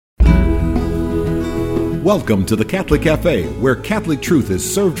Welcome to the Catholic Cafe, where Catholic truth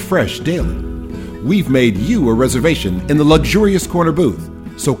is served fresh daily. We've made you a reservation in the luxurious corner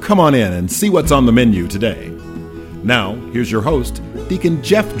booth, so come on in and see what's on the menu today. Now, here's your host, Deacon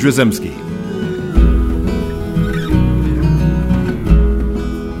Jeff Drzymski.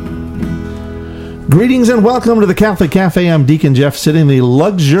 Greetings and welcome to the Catholic Cafe. I'm Deacon Jeff, sitting in the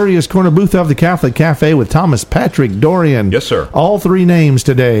luxurious corner booth of the Catholic Cafe with Thomas Patrick Dorian. Yes, sir. All three names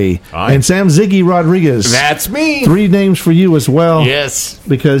today. Aye. And Sam Ziggy Rodriguez. That's me. Three names for you as well. Yes.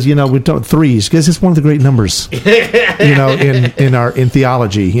 Because, we don't threes, because it's one of the great numbers, in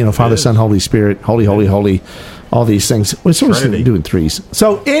theology, Father, Son, Holy Spirit, holy, holy, holy, all these things. We're sort of doing threes.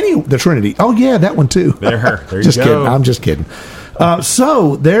 So, the Trinity. Oh, yeah, that one too. There you just go. Kidding. I'm just kidding.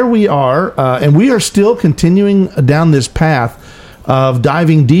 So there we are, and we are still continuing down this path of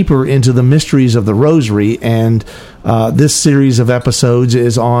diving deeper into the mysteries of the Rosary, and this series of episodes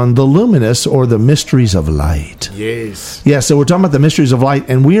is on the luminous, or the mysteries of light. Yes. Yeah, so we're talking about the mysteries of light,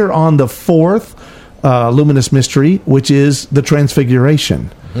 and we are on the fourth luminous mystery, which is the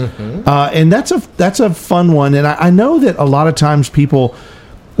Transfiguration. Mm-hmm. And that's a fun one, and I know that a lot of times people,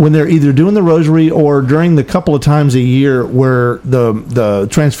 when they're either doing the Rosary or during the couple of times a year where the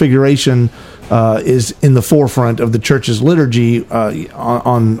Transfiguration is in the forefront of the Church's liturgy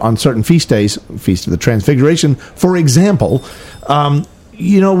on certain feast days, Feast of the Transfiguration, for example,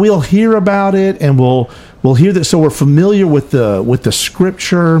 we'll hear about it and we'll hear that. So we're familiar with the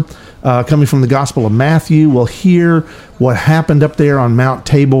Scripture coming from the Gospel of Matthew. We'll hear what happened up there on Mount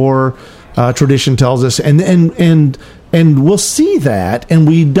Tabor. Tradition tells us, and we'll see that, and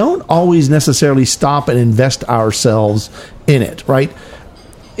we don't always necessarily stop and invest ourselves in it, right?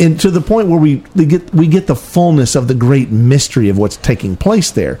 And to the point where we get the fullness of the great mystery of what's taking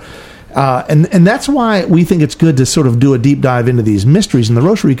place there. And that's why we think it's good to sort of do a deep dive into these mysteries in the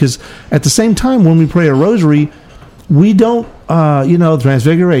Rosary, because at the same time, when we pray a Rosary, we don't,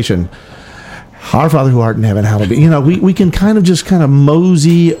 Transfiguration, Our Father who art in heaven, hallowed be. We can kind of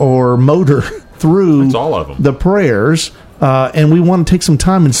mosey or motor through all of them. The prayers, and we want to take some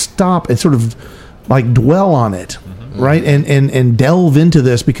time and stop and sort of like dwell on it, mm-hmm. right? And delve into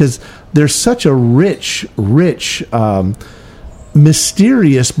this, because there's such a rich,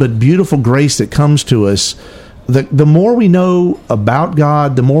 mysterious but beautiful grace that comes to us. The more we know about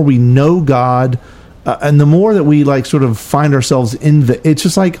God, the more we know God, and the more that we sort of find ourselves it's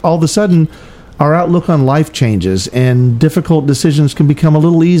just like all of a sudden our outlook on life changes and difficult decisions can become a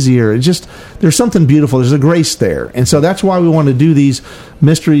little easier. There's something beautiful. There's a grace there. And so that's why we want to do these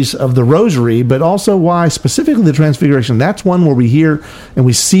mysteries of the Rosary, but also why specifically the Transfiguration. That's one where we hear and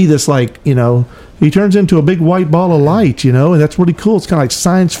we see this he turns into a big white ball of light, and that's really cool. It's kind of like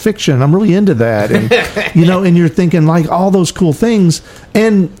science fiction. I'm really into that. And, and you're thinking all those cool things.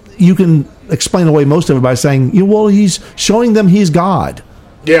 And you can explain away most of it by saying, he's showing them he's God.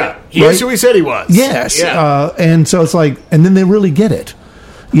 Yeah, he is who he said he was. Yes, yeah. And so it's and then they really get it,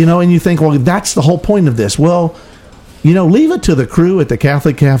 and you think, well, that's the whole point of this. Well, leave it to the crew at the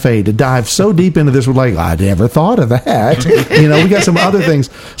Catholic Cafe to dive so deep into this. We're I never thought of that. We got some other things.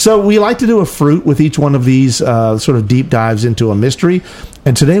 So we like to do a fruit with each one of these sort of deep dives into a mystery.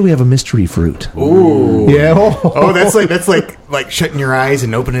 And today we have a mystery fruit. Ooh. Yeah. Oh, that's like shutting your eyes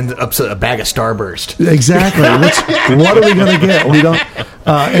and opening up a bag of Starburst. Exactly. What are we going to get? We don't.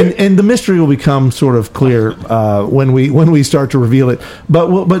 And the mystery will become sort of clear when we start to reveal it.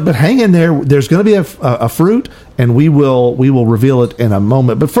 But hang in there. There's going to be a fruit, and we will reveal it in a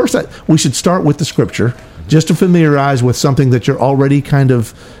moment. But first, we should start with the Scripture, just to familiarize with something that you're already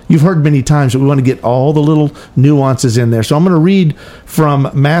you've heard many times, but we want to get all the little nuances in there. So I'm going to read from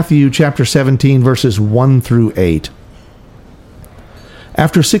Matthew chapter 17, verses 1 through 8.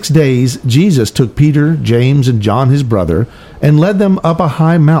 After 6 days, Jesus took Peter, James, and John his brother, and led them up a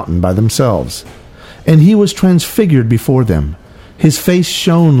high mountain by themselves. And he was transfigured before them. His face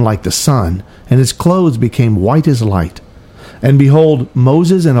shone like the sun, and his clothes became white as light. And behold,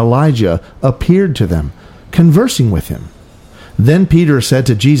 Moses and Elijah appeared to them, conversing with him. Then Peter said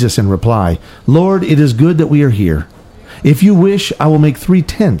to Jesus in reply, Lord, it is good that we are here. If you wish, I will make 3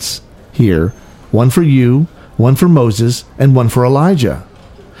 tents here, one for you, one for Moses, and one for Elijah.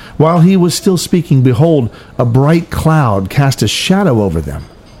 While he was still speaking, behold, a bright cloud cast a shadow over them.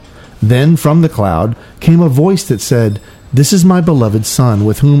 Then from the cloud came a voice that said, This is my beloved Son,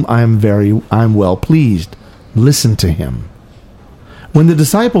 with whom I am well pleased. Listen to him. When the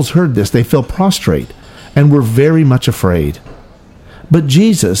disciples heard this, they fell prostrate and were very much afraid. But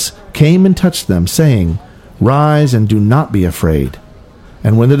Jesus came and touched them, saying, Rise and do not be afraid.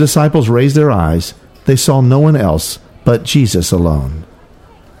 And when the disciples raised their eyes, they saw no one else but Jesus alone.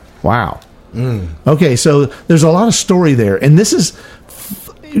 Wow. Okay, so there's a lot of story there, and this is,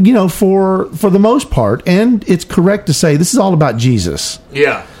 for the most part, and it's correct to say this is all about Jesus.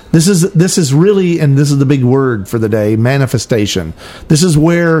 Yeah. This is really, and this is the big word for the day, manifestation. This is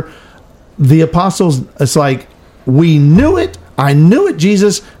where the apostles, it's like, we knew it. I knew it,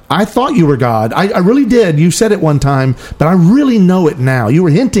 Jesus. I thought you were God. I really did. You said it one time, but I really know it now. You were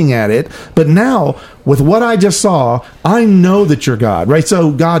hinting at it, but now, with what I just saw, I know that you're God, right?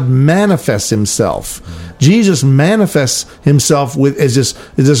 So God manifests himself. Jesus manifests himself as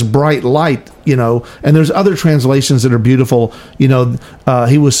this bright light, and there's other translations that are beautiful.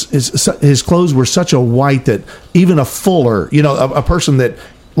 His clothes were such a white that even a fuller, a person that,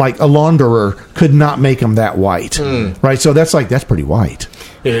 like a launderer, could not make him that white, right? So that's pretty white.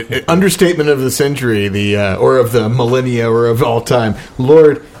 Understatement of the century, or of the millennia, or of all time.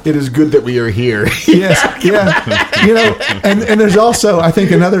 Lord, it is good that we are here. Yes, yeah. And there's also, I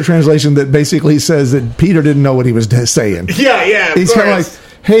think, another translation that basically says that Peter didn't know what he was saying. Yeah. He's kind of like,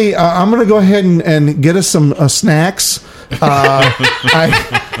 hey, I'm going to go ahead and get us some snacks. We're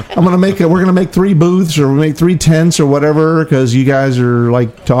going to make 3 booths, or we make 3 tents or whatever, because you guys are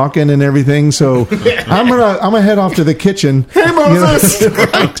like talking and everything. So I'm gonna head off to the kitchen. Hey, Moses,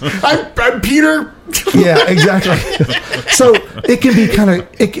 I'm Peter. Yeah, exactly. So it can be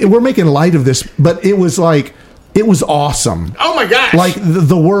we're making light of this, but it was awesome. Oh my gosh! Like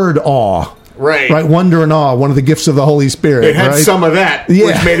the word awe. Right. Wonder and awe, one of the gifts of the Holy Spirit. It had some of that,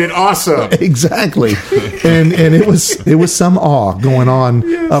 which made it awesome. Exactly. and it was some awe going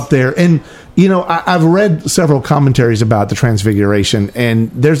on up there. And, I've read several commentaries about the Transfiguration, and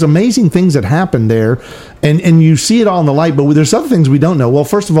there's amazing things that happen there. And you see it all in the light, but there's other things we don't know. Well,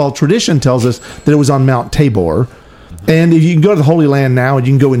 first of all, tradition tells us that it was on Mount Tabor. And if you can go to the Holy Land now, and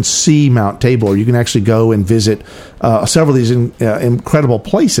you can go and see Mount Tabor, you can actually go and visit several of these incredible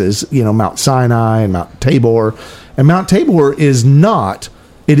places, Mount Sinai and Mount Tabor. And Mount Tabor is not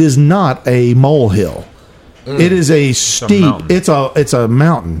a molehill. It is a steep, it's a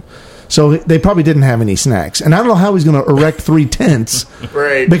mountain. So they probably didn't have any snacks. And I don't know how he's going to erect 3 tents.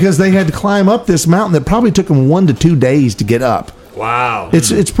 Right. Because they had to climb up this mountain that probably took them 1 to 2 days to get up. Wow.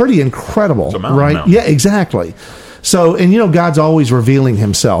 It's pretty incredible, it's a mountain, right? mountain. Yeah, exactly. So, and God's always revealing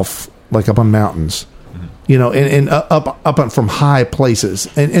himself like up on mountains, and up from high places,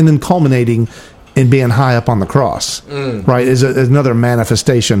 and then culminating in being high up on the cross, right? Is another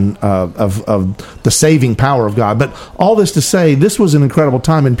manifestation of the saving power of God. But all this to say, this was an incredible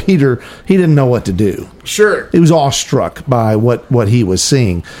time, and Peter, he didn't know what to do. Sure. He was awestruck by what he was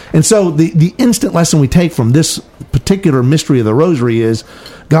seeing. And so the instant lesson we take from this particular mystery of the Rosary is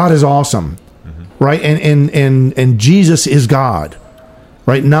God is awesome. Right, and Jesus is God,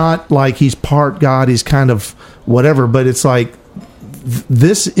 right? Not like he's part God, he's kind of whatever, but it's like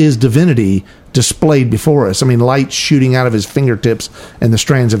this is divinity displayed before us. I mean, light shooting out of his fingertips and the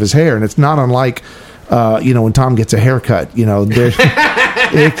strands of his hair, and it's not unlike when Tom gets a haircut.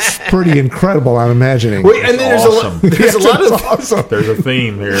 It's pretty incredible. I'm imagining. Wait, and then there's a lot of awesome. There's a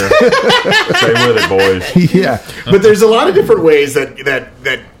theme here. Stay with it, boys. Yeah, but there's a lot of different ways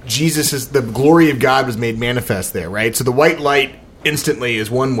that Jesus is the glory of God was made manifest there, right? So the white light instantly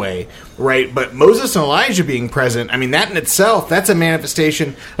is one way, right? But Moses and Elijah being present, I mean, that in itself, that's a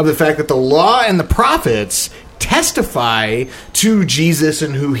manifestation of the fact that the law and the prophets testify to Jesus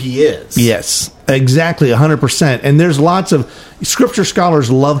and who he is. Yes, exactly, 100%. And there's lots of scripture scholars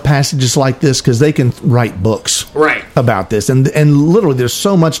love passages like this because they can write books about this, and literally there's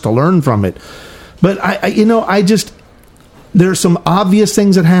so much to learn from it. But I just there's some obvious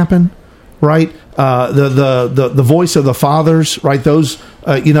things that happen, right? The voice of the fathers, right? Those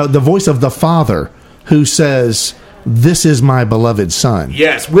the voice of the Father who says, "This is my beloved Son."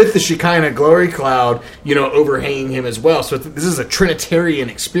 Yes, with the Shekinah glory cloud, overhanging him as well. So this is a Trinitarian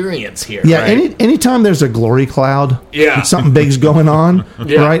experience here. Yeah, right? anytime there's a glory cloud, something big's going on,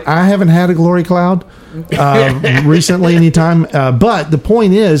 right? I haven't had a glory cloud recently, anytime. But the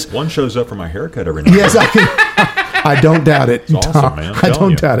point is, one shows up for my haircut every night. Yes, I don't doubt it, it's awesome, Tom. man. I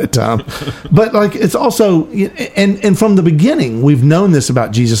don't doubt it, Tom. But it's also, and from the beginning, we've known this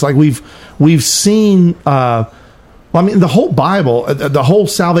about Jesus. Like we've seen. The whole Bible, the whole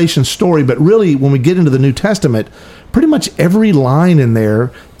salvation story, but really, when we get into the New Testament, pretty much every line in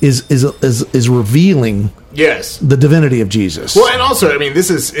there is revealing the divinity of Jesus. Well, and also,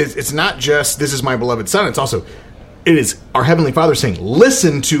 it's not just "This is my beloved Son." It's also it is our Heavenly Father saying,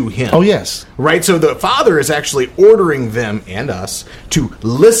 "Listen to him." Oh, yes. Right? So the Father is actually ordering them and us to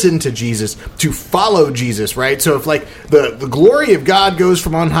listen to Jesus, to follow Jesus, right? So if the glory of God goes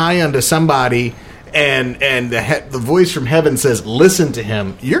from on high unto somebody, and the voice from heaven says, "Listen to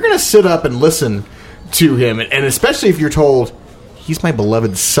him," you're going to sit up and listen to him, and especially if you're told, "He's my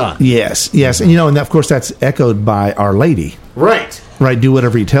beloved son." Yes, and and of course that's echoed by Our Lady. Right. Do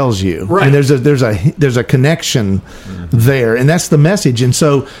whatever he tells you. Right. And there's a connection there, and that's the message. And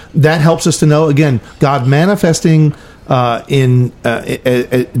so that helps us to know, again, God manifesting in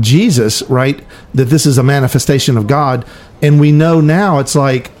Jesus, right? That this is a manifestation of God, and we know now it's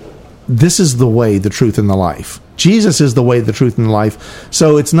like this is the way, the truth, and the life. Jesus is the way, the truth, and the life.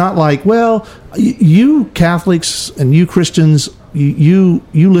 So it's not like, well, you Catholics and you Christians, you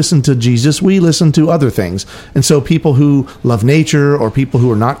listen to Jesus, we listen to other things. And so people who love nature or people who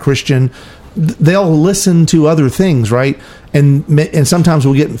are not Christian, they'll listen to other things, right? And sometimes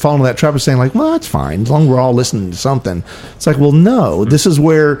we'll fall into that trap of saying like, well, that's fine, as long as we're all listening to something. It's like, well, no, this is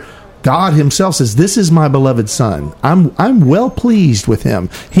where God himself says, "This is my beloved son. I'm well pleased with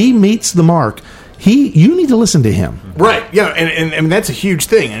him. He meets the mark. You need to listen to him." Right. Yeah, and that's a huge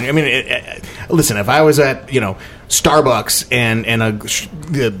thing. I mean, listen, if I was at Starbucks and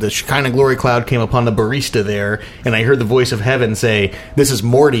the Shekinah glory cloud came upon the barista there, and I heard the voice of heaven say, "This is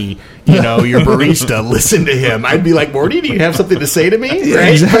Morty, your barista. Listen to him." I'd be like, "Morty, do you have something to say to me?"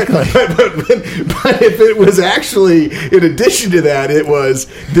 Right? Exactly. But if it was actually, in addition to that, it was,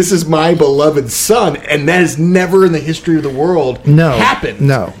 "This is my beloved son," and that has never in the history of the world happened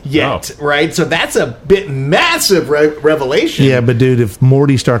yet. No. Right? So that's a bit massive revelation. Yeah, but dude, if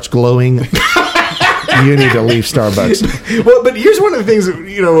Morty starts glowing, you need to leave Starbucks. Well, but here's one of the things that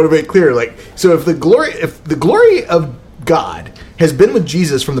I want to make clear. Like, so if the glory of God has been with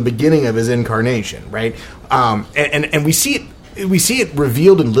Jesus from the beginning of his incarnation, right? And we see it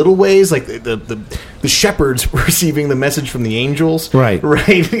revealed in little ways, like the shepherds receiving the message from the angels, right?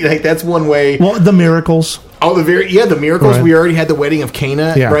 Like that's one way. Well, the miracles. Oh, the miracles. Right. We already had the wedding of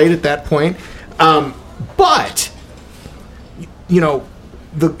Cana, right at that point. But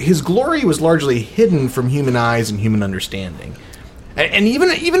his glory was largely hidden from human eyes and human understanding, and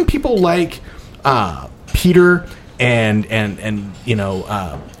even people like Peter and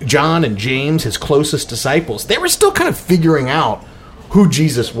John and James, his closest disciples, they were still kind of figuring out who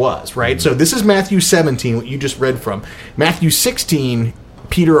Jesus was, right? Mm-hmm. So this is Matthew 17, what you just read from. Matthew 16,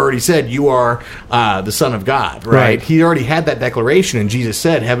 Peter already said, "You are the Son of God," right? He already had that declaration, and Jesus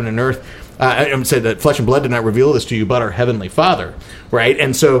said, "Heaven and earth." Said that flesh and blood did not reveal this to you, but our heavenly Father, right?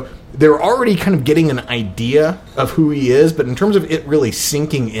 And so they're already kind of getting an idea of who he is, but in terms of it really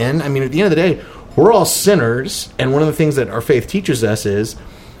sinking in, I mean, at the end of the day, we're all sinners, and one of the things that our faith teaches us is,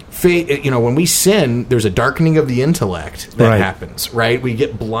 faith. When we sin, there's a darkening of the intellect that happens, right? We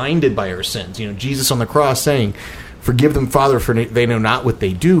get blinded by our sins. Jesus on the cross saying, "Forgive them, Father, for they know not what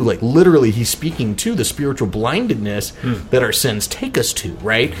they do." Like, literally, he's speaking to the spiritual blindedness that our sins take us to,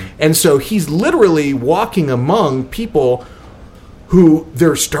 right? Mm-hmm. And so he's literally walking among people who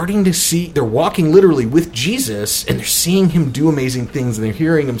they're starting to see, they're walking literally with Jesus, and they're seeing him do amazing things, and they're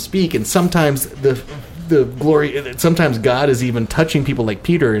hearing him speak, and sometimes the glory, sometimes God is even touching people like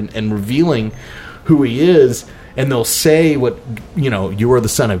Peter and revealing who he is, and they'll say what, "You are the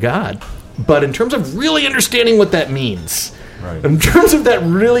Son of God." But in terms of really understanding what that means, in terms of that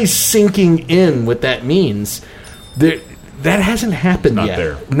really sinking in what that means, that hasn't happened yet.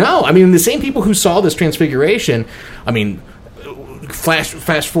 There. No, I mean, the same people who saw this transfiguration, I mean,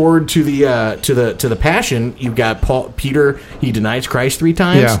 fast forward to the Passion, you've got Peter, he denies Christ 3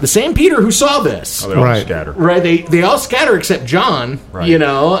 times. Yeah. The same Peter who saw this. Oh, they all scatter. Right, they all scatter except John. Right.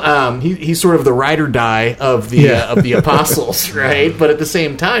 He's sort of the ride or die of the apostles, right? But at the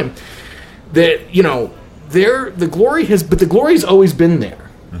same time, that the glory's always been there.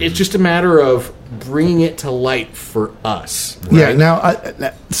 Mm-hmm. It's just a matter of bringing it to light for us. Right? Yeah.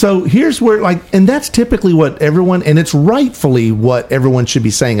 Now, so here's where, and that's typically what everyone, and it's rightfully what everyone should be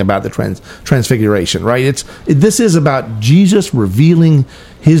saying about the Transfiguration, right? This is about Jesus revealing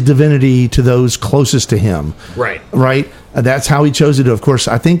his divinity to those closest to him. Right. Right. That's how he chose to do. Of course,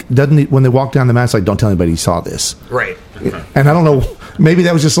 I think when they walk down the mountain, it's like, don't tell anybody he saw this. Right. And I don't know. Maybe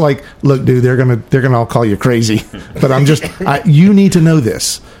that was just like, look, dude, they're gonna all call you crazy, but you need to know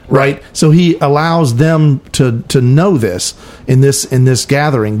this, right? So he allows them to know this in this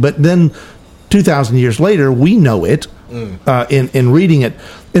gathering. But then 2,000 years later, we know it in reading it,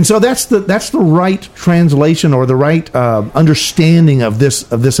 and so that's the right translation or the right understanding of this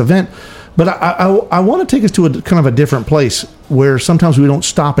event. But I want to take us to a kind of a different place where sometimes we don't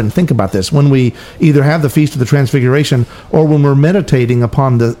stop and think about this when we either have the Feast of the Transfiguration or when we're meditating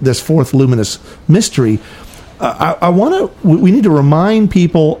upon this fourth luminous mystery. We need to remind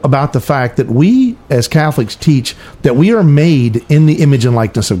people about the fact that we as Catholics teach that we are made in the image and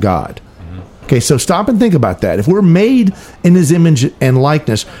likeness of God. Okay, so stop and think about that. If we're made in his image and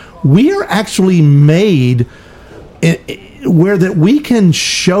likeness, we are actually made where that we can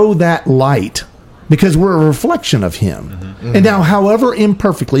show that light because we're a reflection of him. Mm-hmm. And now, however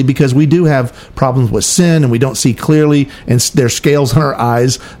imperfectly, because we do have problems with sin and we don't see clearly, and there's scales on our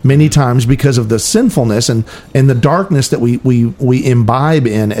eyes many times because of the sinfulness and the darkness that we imbibe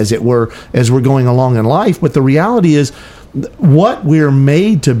in, as it were, as we're going along in life. But the reality is, what we're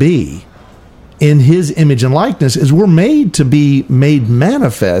made to be in his image and likeness is we're made to be made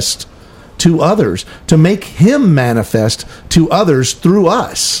manifest to others, to make him manifest to others through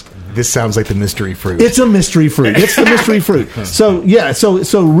us. This sounds like the mystery fruit. It's a mystery fruit. It's the mystery fruit. So yeah,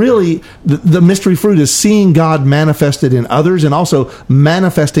 so really, the mystery fruit is seeing God manifested in others and also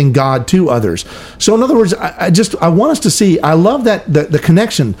manifesting God to others. So in other words, I want us to see. I love that the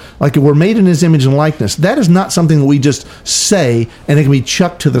connection. Like, we're made in his image and likeness. That is not something that we just say and it can be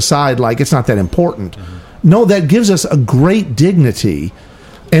chucked to the side like it's not that important. Mm-hmm. No, that gives us a great dignity,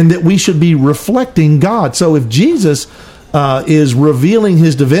 and that we should be reflecting God. So if Jesus is revealing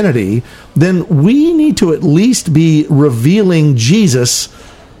his divinity, then we need to at least be revealing Jesus,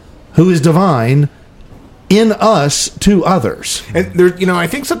 who is divine, in us to others. And there, I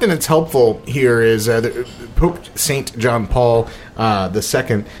think something that's helpful here is Pope Saint John Paul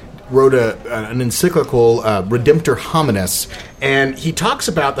II wrote an encyclical, Redemptor Hominis, and he talks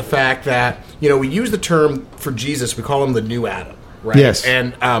about the fact that we use the term for Jesus, we call him the new Adam, right? Yes,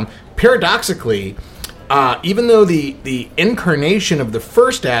 and paradoxically, even though the incarnation of the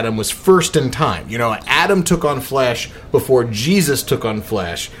first Adam was first in time, Adam took on flesh before Jesus took on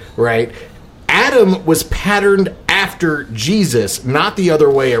flesh, right? Adam was patterned after Jesus, not the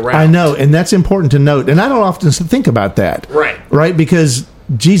other way around. I know, and that's important to note. And I don't often think about that. Right? Because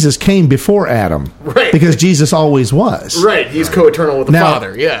Jesus came before Adam. Right. Because Jesus always was. Right. He's co-eternal with the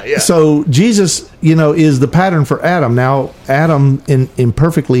Father. Yeah. So Jesus, is the pattern for Adam. Now, Adam,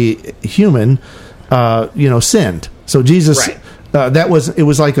 imperfectly human, sinned. So Jesus, it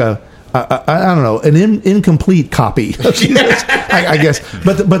was like I don't know, an incomplete copy of Jesus, I guess.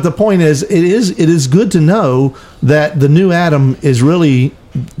 But the point is, it is good to know that the new Adam is really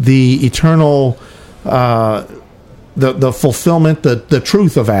the eternal, the fulfillment, the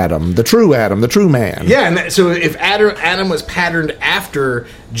truth of Adam, the true man. Yeah, and so if Adam was patterned after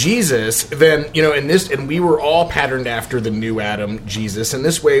Jesus, then and we were all patterned after the new Adam, Jesus. In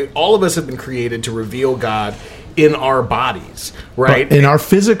this way, all of us have been created to reveal God in our bodies, right? In our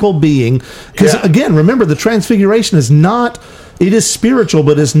physical being. Because again, remember, the transfiguration is not. It is spiritual,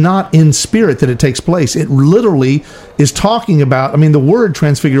 but it's not in spirit that it takes place. It literally is talking about, the word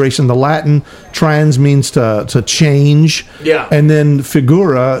transfiguration, the Latin trans means to change. Yeah. And then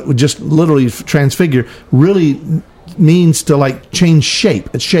figura, just literally transfigure, really means to change shape.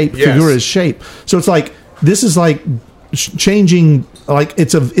 It's shape, yes. Figura is shape. So it's this is changing,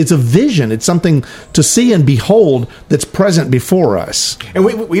 it's a vision. It's something to see and behold that's present before us. And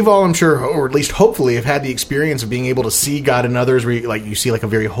we've all, I'm sure, or at least hopefully, have had the experience of being able to see God in others. Where you see a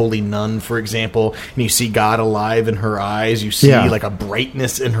very holy nun, for example, and you see God alive in her eyes. You see a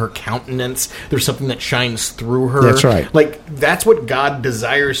brightness in her countenance. There's something that shines through her. That's right. That's what God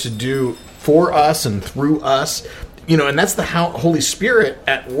desires to do for us and through us. And that's the Holy Spirit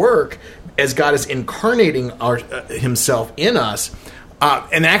at work as God is incarnating himself in us.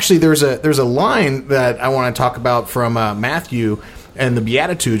 And actually, there's a line that I want to talk about from Matthew and the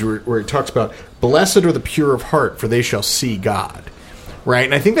Beatitudes where it talks about, "Blessed are the pure of heart, for they shall see God." Right?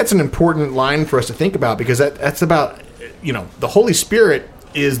 And I think that's an important line for us to think about, because that's about, the Holy Spirit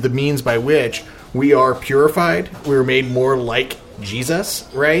is the means by which we are purified. We're made more like Jesus,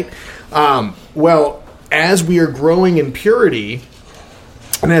 right? Well, as we are growing in purity,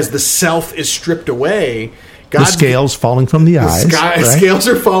 and as the self is stripped away, the scales falling from the eyes. Scales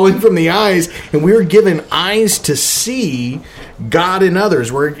are falling from the eyes, and we're given eyes to see God in others.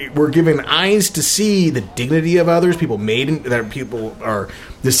 We're given eyes to see the dignity of others. People are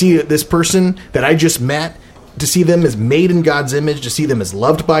to see this person that I just met, to see them as made in God's image, to see them as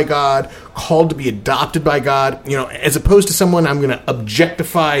loved by God, called to be adopted by God, as opposed to someone I'm going to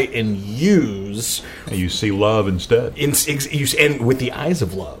objectify and use. And you see love instead. And with the eyes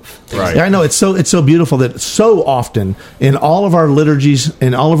of love. Right. Yeah, I know. It's so beautiful that so often in all of our liturgies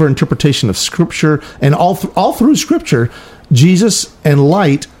and all of our interpretation of Scripture and all through Scripture, Jesus and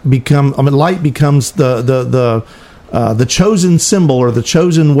light becomes the chosen symbol or the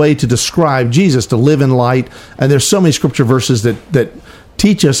chosen way to describe Jesus, to live in light. And there's so many scripture verses that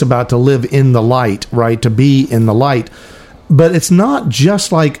teach us about to live in the light, right? To be in the light. But it's not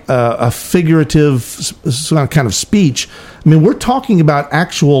just like a figurative kind of speech. We're talking about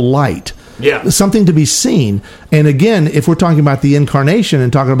actual light. Yeah. Something to be seen. And again, if we're talking about the incarnation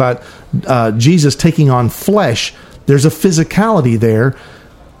and talking about Jesus taking on flesh, there's a physicality there.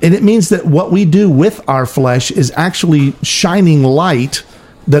 And it means that what we do with our flesh is actually shining light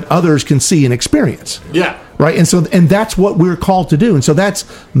that others can see and experience. Yeah. Right? And that's what we're called to do. And so that's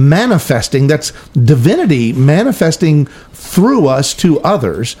manifesting, that's divinity manifesting through us to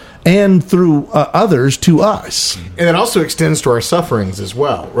others and through others to us. And it also extends to our sufferings as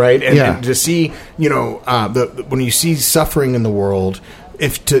well, right? And to see, when you see suffering in the world,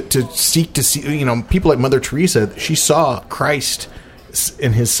 if to seek to see, people like Mother Teresa, she saw Christ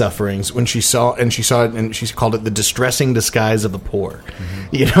in his sufferings when she saw it, and she called it the distressing disguise of the poor.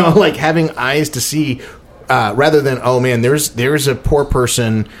 Mm-hmm. Like having eyes to see, rather than, oh man, there's a poor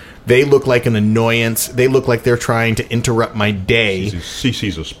person. They look like an annoyance. They look like they're trying to interrupt my day. She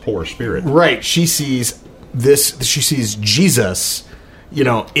sees a poor spirit. Right. She sees this. She sees Jesus,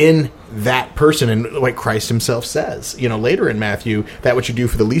 in that person, and like Christ himself says, later in Matthew, that what you do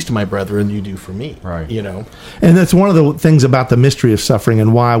for the least of my brethren, you do for me. Right. And that's one of the things about the mystery of suffering,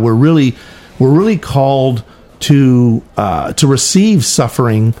 and why we're really called to receive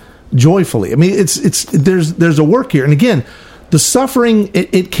suffering joyfully. I mean, there's a work here, and again, the suffering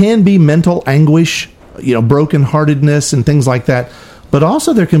it can be mental anguish, brokenheartedness and things like that, but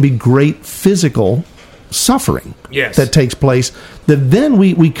also there can be great physical suffering that takes place, that then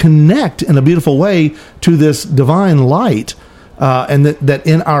we connect in a beautiful way to this divine light, and that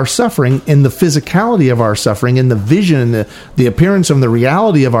in our suffering, in the physicality of our suffering, in the vision, and the appearance and the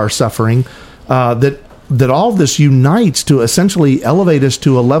reality of our suffering, that all of this unites to essentially elevate us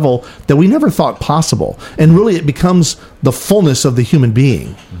to a level that we never thought possible, and really it becomes the fullness of the human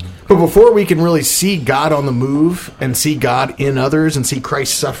being. But before we can really see God on the move and see God in others and see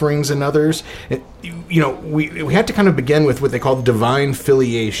Christ's sufferings in others, we have to kind of begin with what they call the divine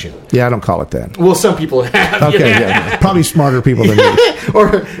filiation. Yeah, I don't call it that. Well, some people have. Okay, yeah. Probably smarter people than me. Or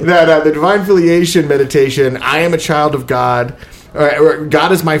that the divine filiation meditation, I am a child of God. Or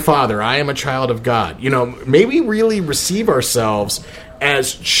God is my father. I am a child of God. May we really receive ourselves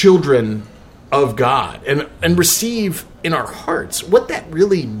as children of God and receive in our hearts what that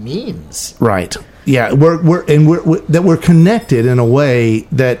really means. Right. Yeah. We're connected in a way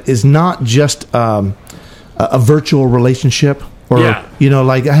that is not just a virtual relationship, or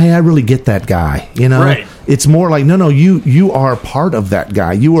like, hey, I really get that guy. Right. It's more like, no, you are part of that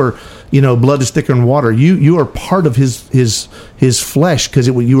guy. You are. Blood is thicker than water. You are part of his flesh, because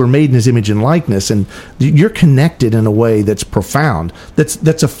you were made in his image and likeness, and you're connected in a way that's profound.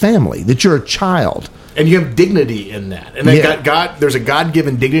 That's a family. That you're a child. And you have dignity in that. And then God, there's a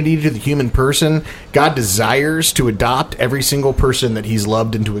God-given dignity to the human person. God desires to adopt every single person that he's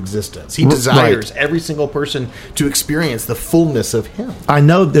loved into existence. He desires every single person to experience the fullness of him. I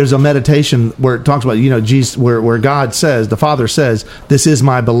know there's a meditation where it talks about, Jesus, where God says, the Father says, this is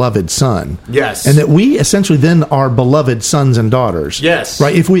my beloved Son. Yes. And that we essentially then are beloved sons and daughters. Yes.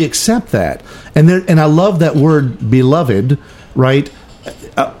 Right? If we accept that. And I love that word beloved, right?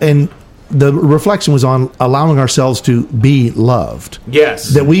 And the reflection was on allowing ourselves to be loved.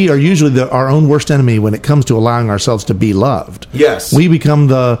 Yes. That we are usually our own worst enemy when it comes to allowing ourselves to be loved. Yes. We become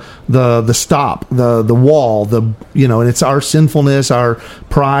the stop, the wall, and it's our sinfulness, our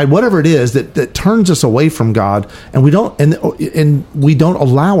pride, whatever it is that turns us away from God, and we don't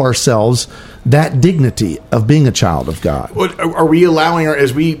allow ourselves that dignity of being a child of God. Are we allowing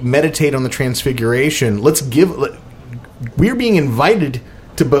as we meditate on the Transfiguration, we're being invited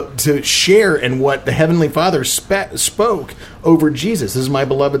to share in what the Heavenly Father spoke over Jesus. This is my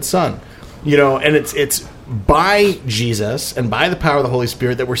beloved Son. And it's by Jesus and by the power of the Holy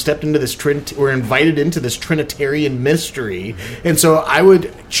Spirit that we're invited into this Trinitarian mystery. And so I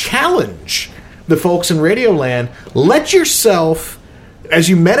would challenge the folks in Radio Land, let yourself, as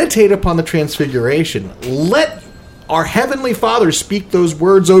you meditate upon the Transfiguration, let our Heavenly Father speak those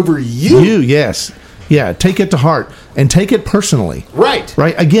words over you. Yes. Yeah, take it to heart and take it personally. Right.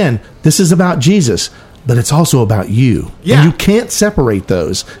 Right. Again, this is about Jesus, but it's also about you. Yeah. And you can't separate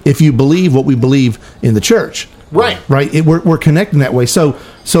those if you believe what we believe in the church. Right. Right. We're connecting that way. So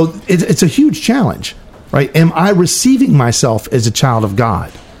it's a huge challenge. Right. Am I receiving myself as a child of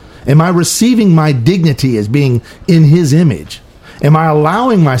God? Am I receiving my dignity as being in his image? Am I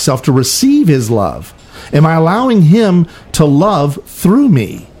allowing myself to receive his love? Am I allowing him to love through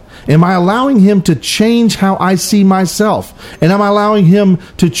me? Am I allowing him to change how I see myself? And am I allowing him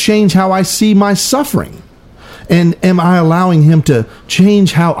to change how I see my suffering? And am I allowing him to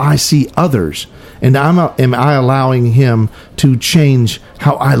change how I see others? And am I allowing him to change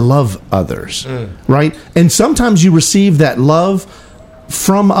how I love others? Right? And sometimes you receive that love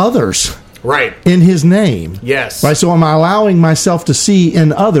from others. Right. in his name. Yes. Right. So am I allowing myself to see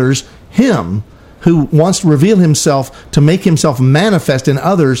in others him who wants to reveal himself, to make himself manifest in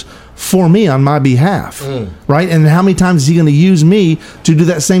others for me on my behalf, right? And how many times is he going to use me to do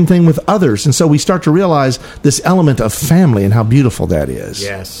that same thing with others? And so we start to realize this element of family and how beautiful that is.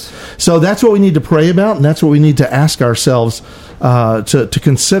 Yes. So that's what we need to pray about, and that's what we need to ask ourselves to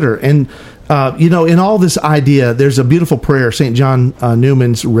consider. And in all this idea, there's a beautiful prayer, St. John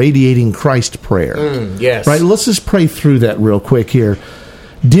Newman's Radiating Christ prayer. Yes. Right? Let's just pray through that real quick here.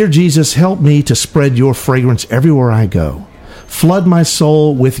 Dear Jesus, help me to spread your fragrance everywhere I go. Flood my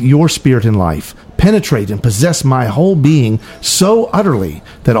soul with your spirit and life. Penetrate and possess my whole being so utterly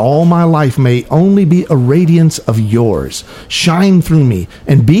that all my life may only be a radiance of yours. Shine through me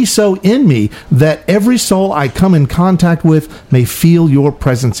and be so in me that every soul I come in contact with may feel your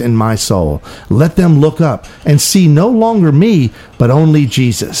presence in my soul. Let them look up and see no longer me, but only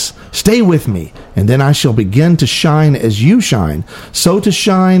Jesus. Stay with me, and then I shall begin to shine as you shine, so to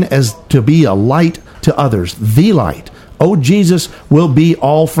shine as to be a light to others, the light. Oh, Jesus will be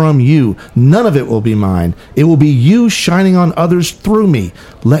all from you. None of it will be mine. It will be you shining on others through me.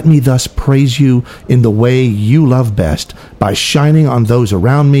 Let me thus praise you in the way you love best, by shining on those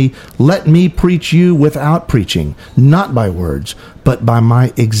around me. Let me preach you without preaching, not by words, but by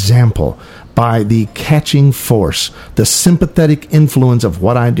my example, by the catching force, the sympathetic influence of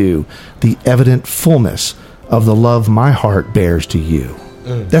what I do, the evident fullness of the love my heart bears to you.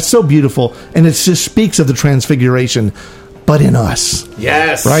 That's so beautiful, and it just speaks of the Transfiguration, but in us.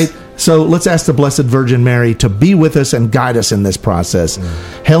 Yes. Right? So let's ask the Blessed Virgin Mary to be with us and guide us in this process.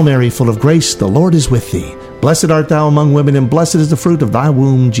 Hail Mary, full of grace, the Lord is with thee. Blessed art thou among women, and blessed is the fruit of thy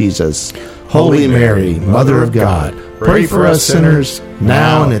womb, Jesus. Holy Mary, Mother of God, pray for us sinners,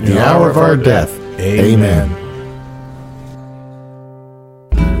 now and at the hour of our death. Amen.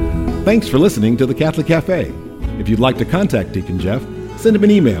 Thanks for listening to the Catholic Cafe. If you'd like to contact Deacon Jeff, send him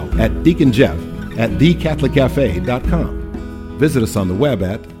an email at deaconjeff@thecatholiccafe.com. Visit us on the web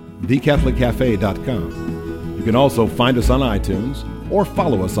at thecatholiccafe.com. You can also find us on iTunes or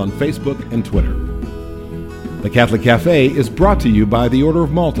follow us on Facebook and Twitter. The Catholic Cafe is brought to you by the Order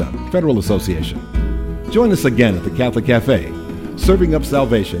of Malta, Federal Association. Join us again at the Catholic Cafe, serving up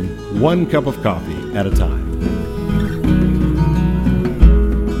salvation one cup of coffee at a time.